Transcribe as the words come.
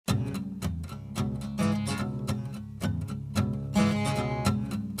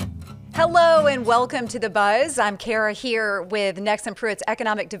Hello and welcome to The Buzz. I'm Kara here with Nelson Pruitt's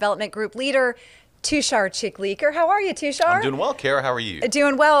Economic Development Group leader, Tushar Chikhliker. How are you, Tushar? I'm doing well, Kara. How are you?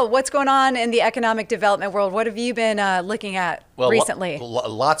 Doing well. What's going on in the economic development world? What have you been looking at recently?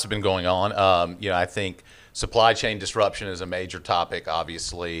 Lots have been going on. I think supply chain disruption is a major topic,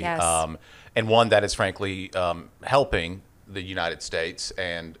 obviously, Yes. and one that is frankly helping the United States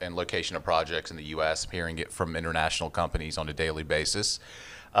and location of projects in the U.S. Hearing it from international companies on a daily basis.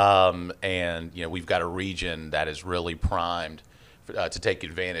 We've got a region that is really primed to take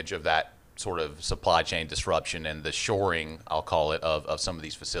advantage of that sort of supply chain disruption and the shoring, I'll call it, of some of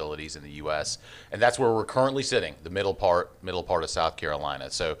these facilities in the U.S. And that's where we're currently sitting, the middle part of South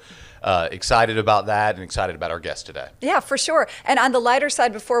Carolina. So excited about that and excited about our guest today. Yeah, for sure. And on the lighter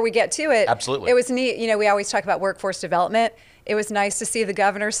side, before we get to it, Absolutely. It was neat. You know, we always talk about workforce development. It was nice to see the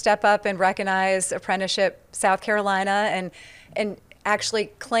governor step up and recognize Apprenticeship South Carolina and actually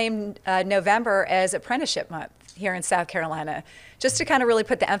claim November as Apprenticeship Month here in South Carolina, just to kind of really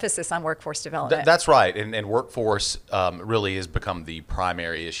put the emphasis on workforce development. That's right. And workforce really has become the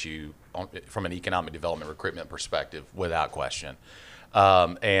primary issue from an economic development recruitment perspective, without question.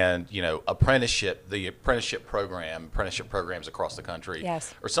 The apprenticeship programs across the country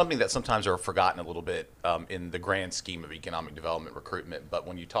Yes. are something that sometimes are forgotten a little bit in the grand scheme of economic development recruitment. But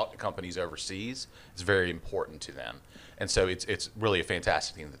when you talk to companies overseas, it's very important to them. And so it's really a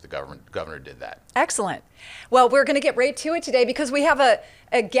fantastic thing that the governor did that. Excellent. Well, we're going to get right to it today because we have a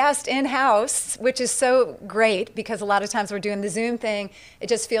guest in-house, which is so great because a lot of times we're doing the Zoom thing. It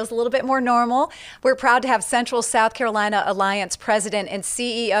just feels a little bit more normal. We're proud to have Central South Carolina Alliance President and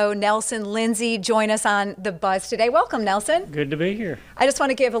CEO Nelson Lindsay join us on The Buzz today. Welcome, Nelson. Good to be here. I just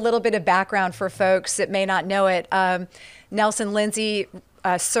want to give a little bit of background for folks that may not know it. Nelson Lindsay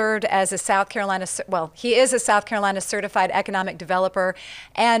served as a South Carolina, he is a South Carolina certified economic developer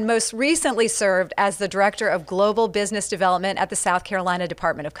and most recently served as the Director of Global Business Development at the South Carolina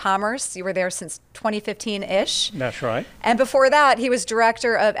Department of Commerce. You were there since 2015-ish. That's right. And before that, he was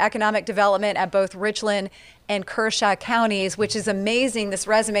Director of Economic Development at both Richland and Kershaw counties, which is amazing, this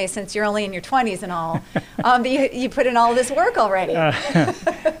resume, since you're only in your 20s and all. You put in all this work already.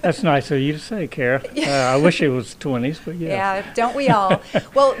 That's nice of you to say, Kara. I wish it was 20s, but yeah. Yeah, don't we all?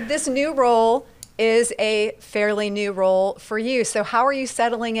 Well, this new role is a fairly new role for you. So how are you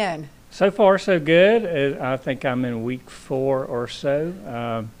settling in? So far, so good. I think I'm in week 4 or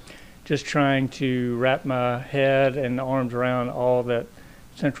so. Just trying to wrap my head and arms around all that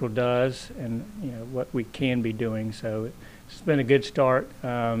Central does and what we can be doing. So it's been a good start.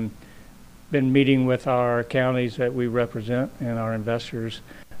 Been meeting with our counties that we represent and our investors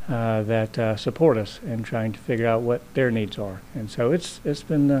that support us and trying to figure out what their needs are. And so it's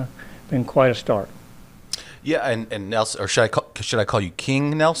been quite a start. Yeah, and Nelson, or should I call you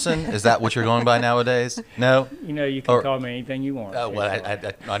King Nelson? Is that what you're going by nowadays? No. You can call me anything you want.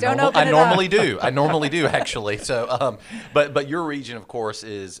 I normally do. I normally do, actually. So, but your region, of course,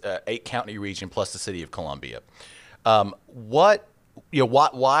 is 8-county region plus the city of Columbia. Why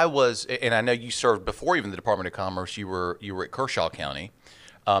was, and I know you served before even the Department of Commerce. You were at Kershaw County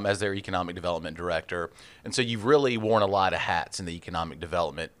as their economic development director, and so you've really worn a lot of hats in the economic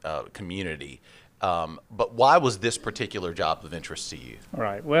development community. But why was this particular job of interest to you? All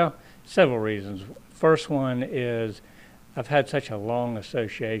right. Well, several reasons. First one is I've had such a long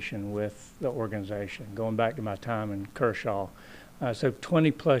association with the organization, going back to my time in Kershaw. So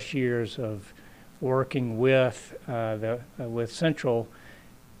 20 plus years of working with Central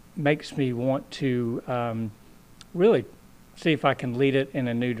makes me want to really see if I can lead it in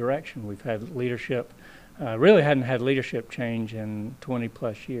a new direction. We've had leadership. Really hadn't had leadership change in 20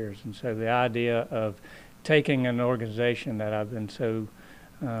 plus years. And so the idea of taking an organization that I've been so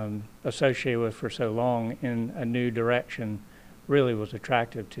associated with for so long in a new direction really was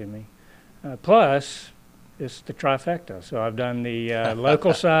attractive to me. Plus, it's the trifecta. So I've done the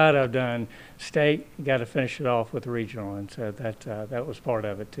local side, I've done state, got to finish it off with regional. And so that was part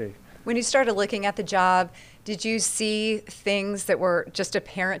of it too. When you started looking at the job, did you see things that were just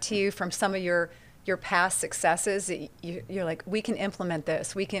apparent to you from some of your past successes? You're like, we can implement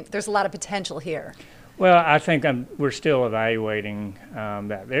this. There's a lot of potential here. Well, I think we're still evaluating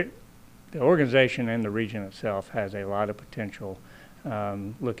that. The organization and the region itself has a lot of potential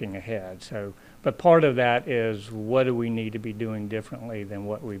looking ahead. But part of that is what do we need to be doing differently than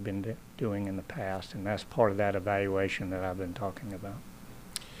what we've been doing in the past, and that's part of that evaluation that I've been talking about.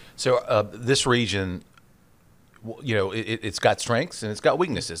 So this region, it's got strengths and it's got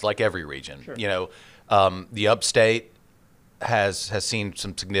weaknesses, like every region. Sure. The upstate has seen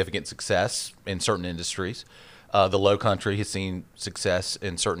some significant success in certain industries. The Low Country has seen success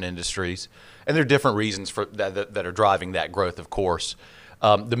in certain industries, and there are different reasons for that are driving that growth, of course.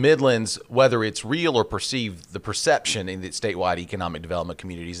 The Midlands, whether it's real or perceived, the perception in the statewide economic development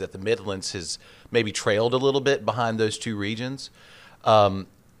communities that the Midlands has maybe trailed a little bit behind those two regions.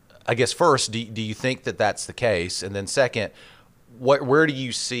 I guess first, do you think that that's the case? And then second, where do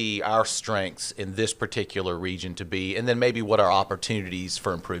you see our strengths in this particular region to be? And then maybe what our opportunities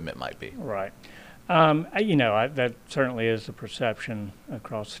for improvement might be? Right. That certainly is the perception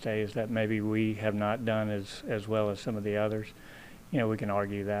across the state, is that maybe we have not done as well as some of the others. We can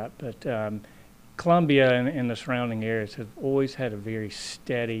argue that. But Columbia and the surrounding areas have always had a very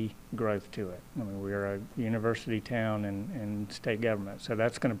steady growth to it. I mean, we're a university town and state government, so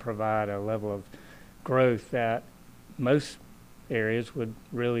that's going to provide a level of growth that most areas would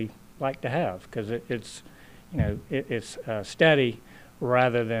really like to have, because it's steady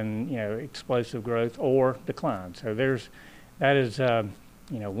rather than explosive growth or decline. So that is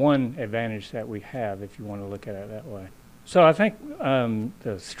one advantage that we have, if you want to look at it that way. So I think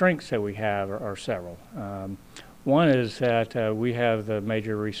the strengths that we have are several. One is that we have the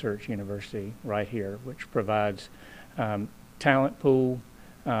major research university right here, which provides talent pool,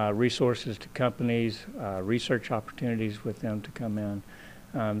 resources to companies, research opportunities with them to come in.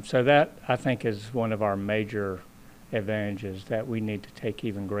 So that, I think, is one of our major advantages that we need to take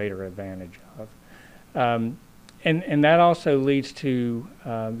even greater advantage of. And that also leads to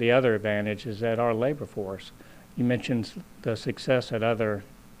the other advantage, is that our labor force. You mentioned the success that other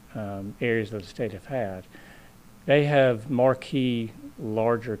areas of the state have had. They have marquee,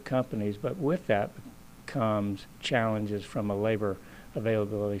 larger companies, but with that comes challenges from a labor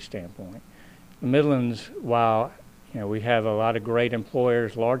availability standpoint. The Midlands, while we have a lot of great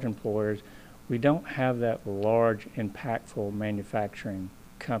employers, large employers, we don't have that large, impactful manufacturing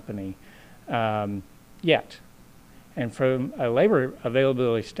company yet. And from a labor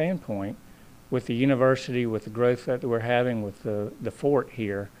availability standpoint, with the university, with the growth that we're having with the fort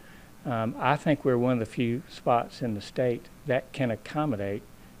here, I think we're one of the few spots in the state that can accommodate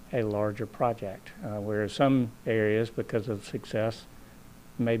a larger project, whereas some areas, because of success,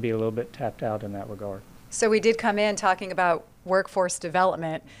 may be a little bit tapped out in that regard. So we did come in talking about workforce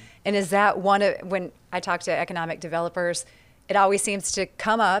development, and is that when I talk to economic developers, it always seems to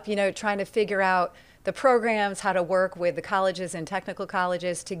come up, trying to figure out the programs, how to work with the colleges and technical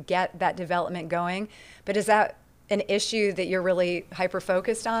colleges to get that development going. But is that an issue that you're really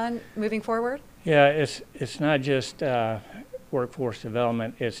hyper-focused on moving forward? Yeah, it's not just workforce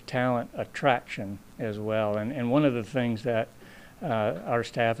development, it's talent attraction as well. And one of the things that our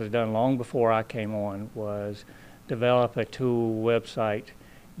staff has done long before I came on was develop a tool website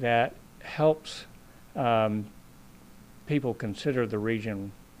that helps people consider the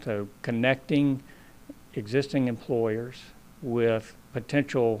region. So connecting existing employers with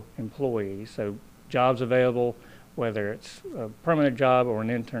potential employees, so jobs available, whether it's a permanent job or an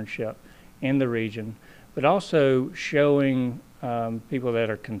internship in the region, but also showing people that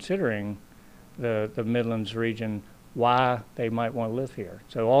are considering the Midlands region why they might want to live here.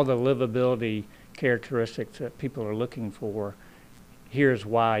 So all the livability characteristics that people are looking for, here's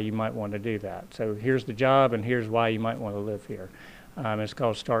why you might want to do that. So here's the job and here's why you might want to live here. It's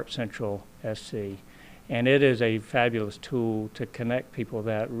called Start Central SC. And it is a fabulous tool to connect people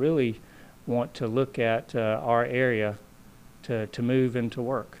that really want to look at our area to move into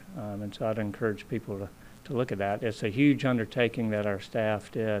work. And so I'd encourage people to look at that. It's a huge undertaking that our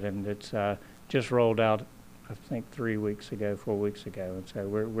staff did, and it's just rolled out, I think, 4 weeks ago. And so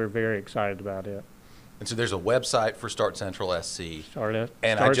we're very excited about it. And so there's a website for Start Central SC.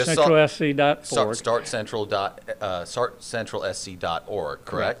 StartCentralSC.org. StartCentralSC.org,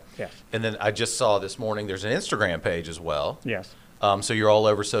 correct? Yes. And then I just saw this morning there's an Instagram page as well. Yes. So you're all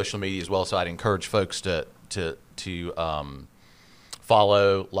over social media as well. So I'd encourage folks to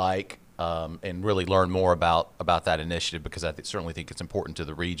follow, like, and really learn more about that initiative, because I certainly think it's important to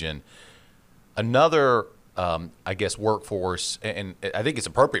the region. Another I guess workforce, and I think it's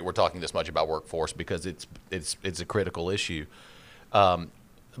appropriate we're talking this much about workforce because it's a critical issue,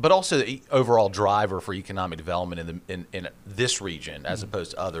 but also the overall driver for economic development in this region as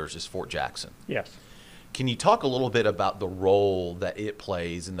opposed to others is Fort Jackson. Yes. Can you talk a little bit about the role that it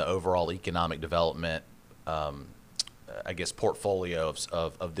plays in the overall economic development, I guess, portfolio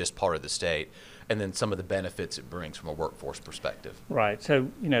of this part of the state, and then some of the benefits it brings from a workforce perspective? Right. So,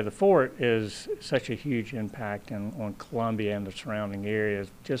 the fort is such a huge impact on Columbia and the surrounding areas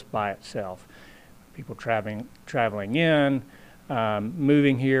just by itself. People traveling in,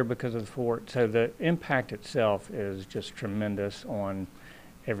 moving here because of the fort. So the impact itself is just tremendous on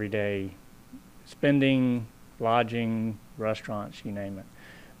everyday spending, lodging, restaurants, you name it.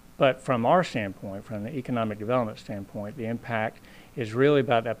 But from our standpoint, from the economic development standpoint, the impact is really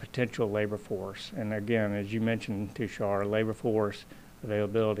about that potential labor force. And again, as you mentioned, Tushar, labor force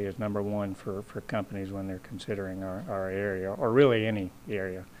availability is number one for companies when they're considering our area, or really any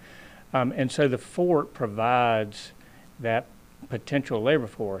area. And so the fort provides that potential labor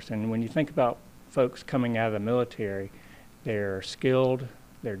force. And when you think about folks coming out of the military, they're skilled,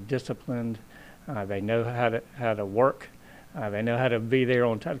 they're disciplined, they know how to work, they know how to be there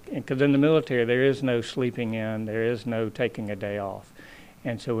on time. Because in the military, there is no sleeping in, there is no taking a day off.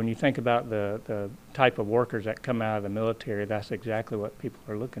 And so when you think about the type of workers that come out of the military, that's exactly what people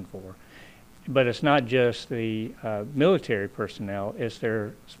are looking for. But it's not just the military personnel, it's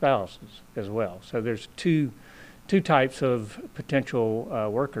their spouses as well. So there's two types of potential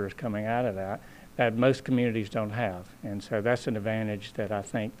workers coming out of that most communities don't have. And so that's an advantage that I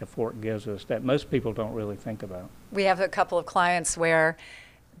think the fort gives us that most people don't really think about. We have a couple of clients where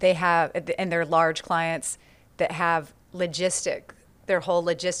they have, and they're large clients that have their whole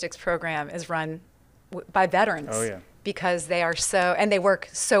logistics program is run by veterans. Oh, yeah. Because they are and they work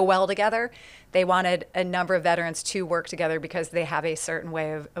so well together. They wanted a number of veterans to work together because they have a certain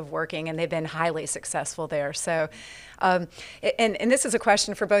way of working, and they've been highly successful there. So, and this is a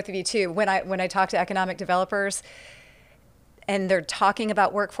question for both of you too. When I talk to economic developers and they're talking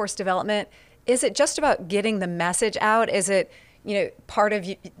about workforce development, is it just about getting the message out? Is it, part of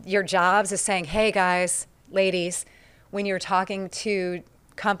your jobs is saying, hey guys, ladies, when you're talking to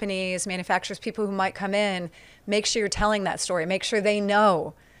companies, manufacturers, people who might come in, make sure you're telling that story. Make sure they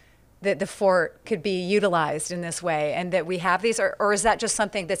know that the fort could be utilized in this way and that we have these, or is that just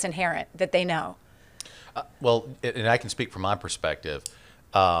something that's inherent that they know? Well, and I can speak from my perspective,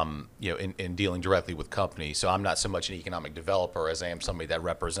 in dealing directly with companies. So I'm not so much an economic developer as I am somebody that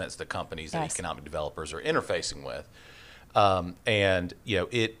represents the companies that economic developers are interfacing with. The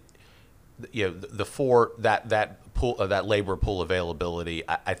fort, that labor pool availability,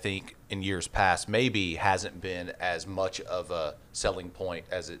 I think in years past maybe hasn't been as much of a selling point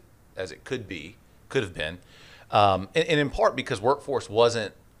as it could have been, and in part because workforce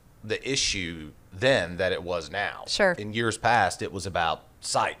wasn't the issue then that it was now. Sure. In years past, it was about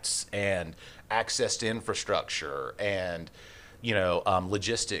sites and access to infrastructure and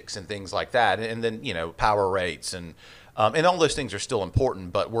logistics and things like that, and then power rates and all those things are still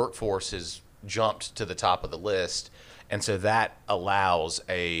important, but workforce has jumped to the top of the list, and so that allows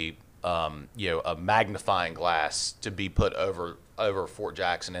a magnifying glass to be put over Fort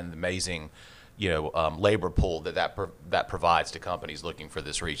Jackson and the amazing labor pool that provides to companies looking for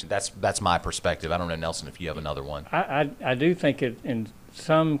this region. That's my perspective. I don't know, Nelson, if you have another one. I do think in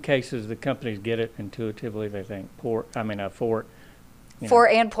some cases the companies get it intuitively. They think fort.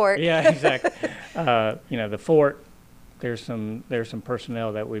 Fort and port. Yeah, exactly. The fort. There's some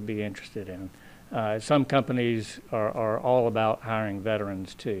personnel that we'd be interested in. Some companies are all about hiring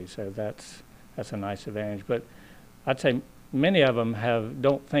veterans too, so that's a nice advantage. But I'd say many of them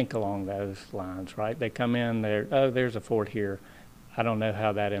don't think along those lines, right? They come in, there's a fort here. I don't know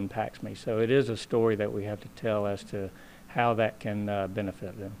how that impacts me. So it is a story that we have to tell as to how that can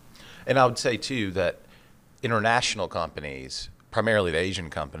benefit them. And I would say too that international companies, primarily the Asian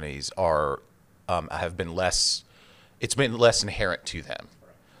companies, have been less. It's been less inherent to them.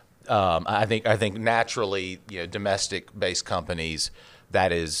 I think naturally, domestic-based companies,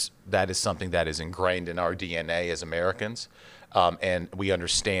 that is something that is ingrained in our DNA as Americans, and we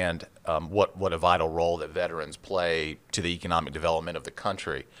understand what a vital role that veterans play to the economic development of the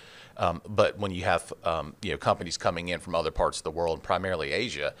country. But when you have companies coming in from other parts of the world, primarily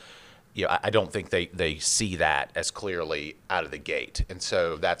Asia, I don't think they see that as clearly out of the gate, and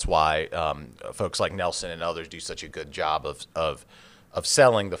so that's why folks like Nelson and others do such a good job of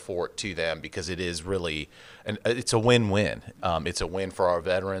selling the fort to them, because it is really, and it's a win-win. It's a win for our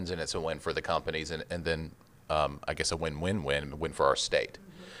veterans, and it's a win for the companies, and then I guess a win for our state.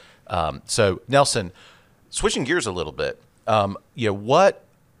 So Nelson, switching gears a little bit,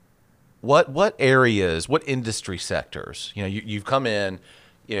 what areas, what industry sectors? You've come in.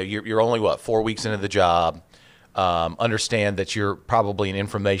 You're only 4 weeks into the job. Understand that you're probably in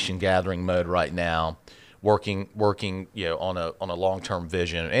information gathering mode right now, working on a long-term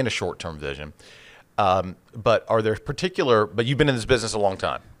vision and a short-term vision. But you've been in this business a long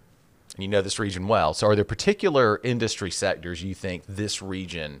time, and you know this region well. So are there particular industry sectors you think this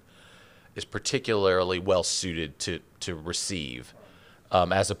region is particularly well suited to receive,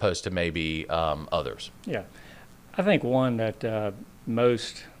 as opposed to maybe others? Yeah, I think one that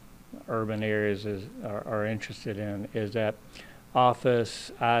most urban areas are interested in is that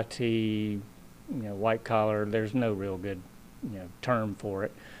office, IT, white collar. There's no real good term for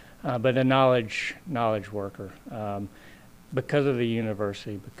it, but a knowledge worker, because of the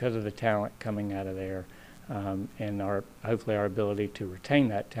university, because of the talent coming out of there, and hopefully our ability to retain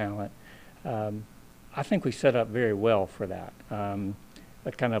that talent. I think we set up very well for that.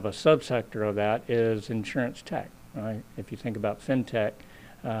 But kind of a subsector of that is insurance tech. Right? If you think about fintech,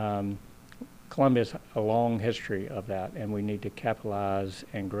 Columbia has a long history of that, and we need to capitalize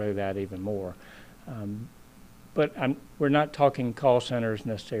and grow that even more. But we're not talking call centers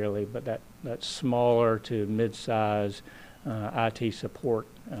necessarily, but that smaller to mid-size IT support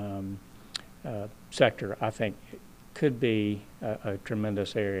sector, I think, could be a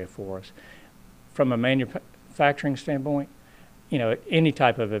tremendous area for us. From a manufacturing standpoint, any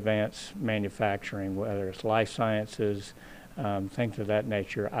type of advanced manufacturing, whether it's life sciences, things of that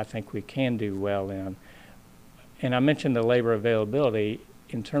nature, I think we can do well in. And I mentioned the labor availability.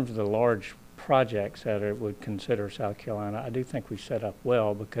 In terms of the large projects that it would consider South Carolina, I do think we set up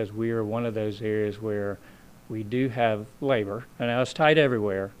well because we are one of those areas where we do have labor, and now it's tight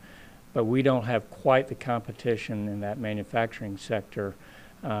everywhere, but we don't have quite the competition in that manufacturing sector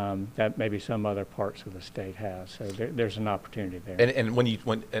that maybe some other parts of the state has. So there's an opportunity there. And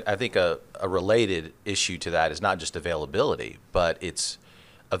when I think a related issue to that is not just availability, but it's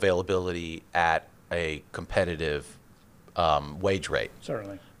availability at a competitive wage rate.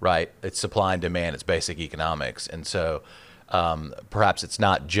 Certainly. Right? It's supply and demand. It's basic economics. And so perhaps it's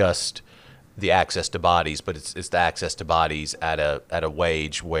not just the access to bodies, but it's the access to bodies at a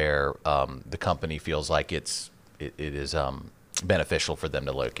wage where the company feels like it is beneficial for them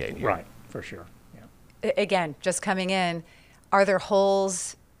to locate here. Right, for sure. Yeah. Again, just coming in, are there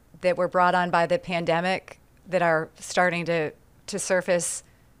holes that were brought on by the pandemic that are starting to surface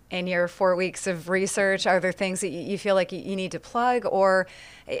in your 4 weeks of research? Are there things that you feel like you need to plug? Or,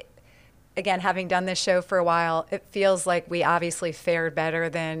 again, having done this show for a while, it feels like we obviously fared better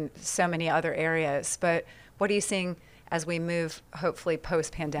than so many other areas. But what are you seeing as we move, hopefully,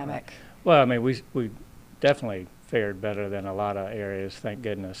 post-pandemic? Well, I mean, we definitely fared better than a lot of areas, thank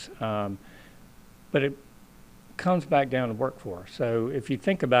goodness. But it comes back down to workforce. So if you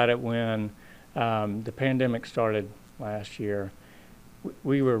think about it, when the pandemic started last year,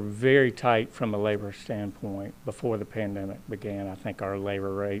 we were very tight from a labor standpoint before the pandemic began. I think our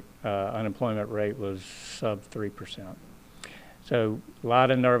labor rate, unemployment rate was sub 3%. So a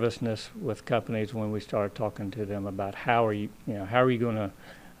lot of nervousness with companies when we started talking to them about how are you going to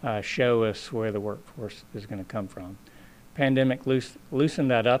show us where the workforce is going to come from. Pandemic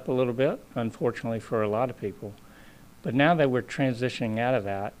loosened that up a little bit, unfortunately for a lot of people. But now that we're transitioning out of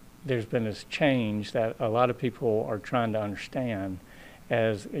that, there's been this change that a lot of people are trying to understand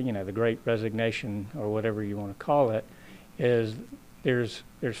as, the great resignation or whatever you want to call it, is there's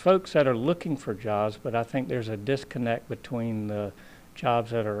folks that are looking for jobs, but I think there's a disconnect between the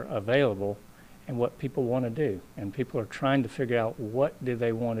jobs that are available and what people want to do. And people are trying to figure out what do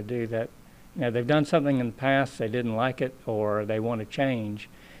they want to do that, they've done something in the past, they didn't like it, or they want to change.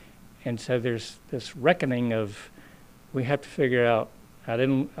 And so there's this reckoning of, we have to figure out,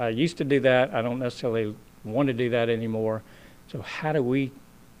 I used to do that, I don't necessarily want to do that anymore. So how do we,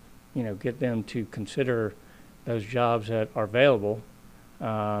 get them to consider those jobs that are available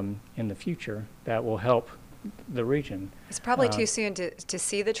in the future that will help the region? It's probably too soon to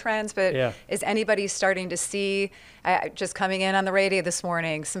see the trends, but yeah. Is anybody starting to see, just coming in on the radio this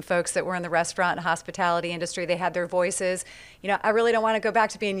morning, some folks that were in the restaurant and hospitality industry, they had their voices, I really don't want to go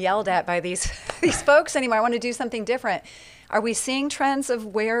back to being yelled at by these folks anymore. I want to do something different. Are we seeing trends of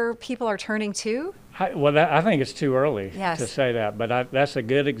where people are turning to? I think it's too early Yes. to say that, but that's a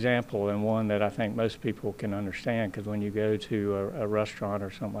good example and one that I think most people can understand, because when you go to a restaurant or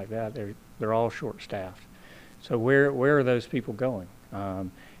something like that, they're all short-staffed. So where are those people going?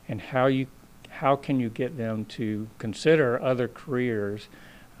 And how can you get them to consider other careers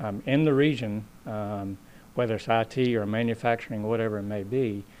in the region, whether it's IT or manufacturing, whatever it may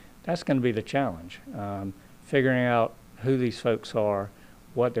be? That's going to be the challenge, figuring out who these folks are,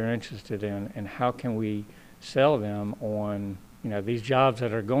 what they're interested in, and how can we sell them on these jobs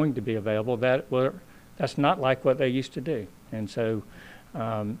that are going to be available that's not like what they used to do. And so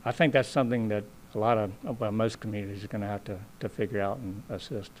I think that's something that most communities are going to have to figure out and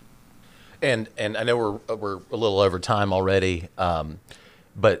assist. And I know we're a little over time already,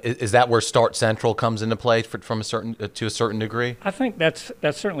 but is that where Start Central comes into play to a certain degree? I think that's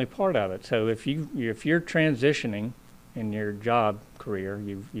certainly part of it. So if you're transitioning in your job career,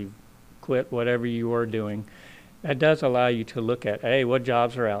 you've quit whatever you were doing, that does allow you to look at what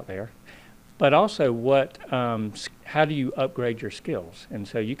jobs are out there. but also how do you upgrade your skills? And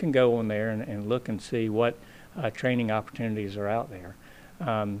so you can go on there and look and see what training opportunities are out there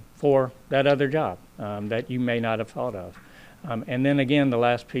for that other job that you may not have thought of. And then again, the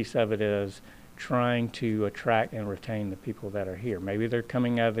last piece of it is trying to attract and retain the people that are here. Maybe they're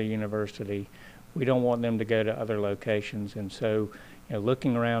coming out of the university. We don't want them to go to other locations. And so,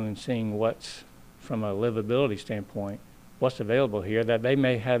 looking around and seeing what's, from a livability standpoint, what's available here that they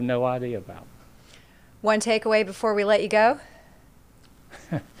may have no idea about. One takeaway before we let you go?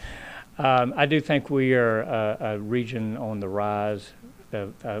 I do think we are a region on the rise.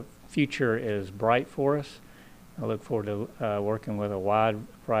 The future is bright for us. I look forward to working with a wide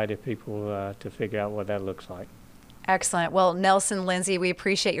variety of people to figure out what that looks like. Excellent. Well, Nelson Lindsay, we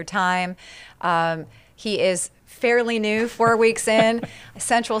appreciate your time. He is fairly new, 4 weeks in.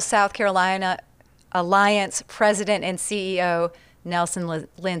 Central South Carolina Alliance President and CEO, Nelson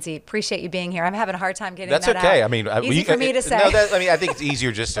Lindsay. Appreciate you being here. I'm having a hard time getting that out. That's okay. I mean, easy for me to say. No, I think it's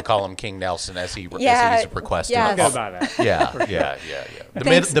easier just to call him King Nelson as he's requested. I'll go by that. Yeah.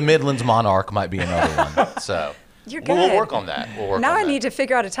 The Midlands Monarch might be another one. So you're good. We'll work on that. Now I need to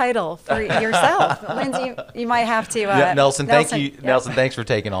figure out a title for yourself, Lindsay. You might have to. Nelson, thank you. Yeah. Nelson, thanks for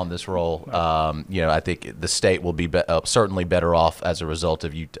taking on this role. I think the state will be certainly better off as a result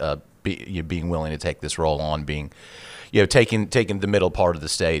of you being willing to take this role on, being. Taking the middle part of the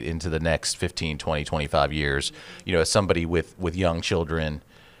state into the next 15, 20, 25 years, as somebody with young children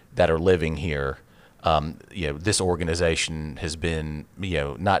that are living here, this organization has been,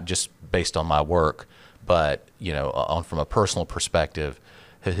 not just based on my work, but, from a personal perspective,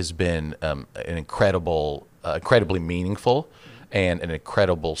 has been an incredibly meaningful and an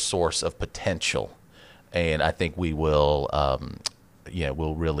incredible source of potential. And I think we will,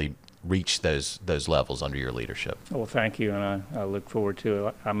 we'll really reach those levels under your leadership. Well, thank you, and I look forward to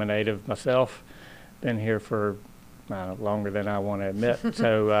it. I'm a native myself, been here for longer than I want to admit,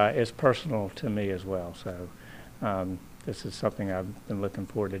 so it's personal to me as well. So this is something I've been looking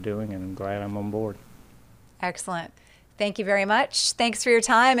forward to doing, and I'm glad I'm on board. Excellent. Thank you very much. Thanks for your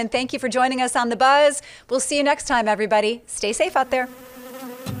time, and thank you for joining us on The Buzz. We'll see you next time, everybody. Stay safe out there.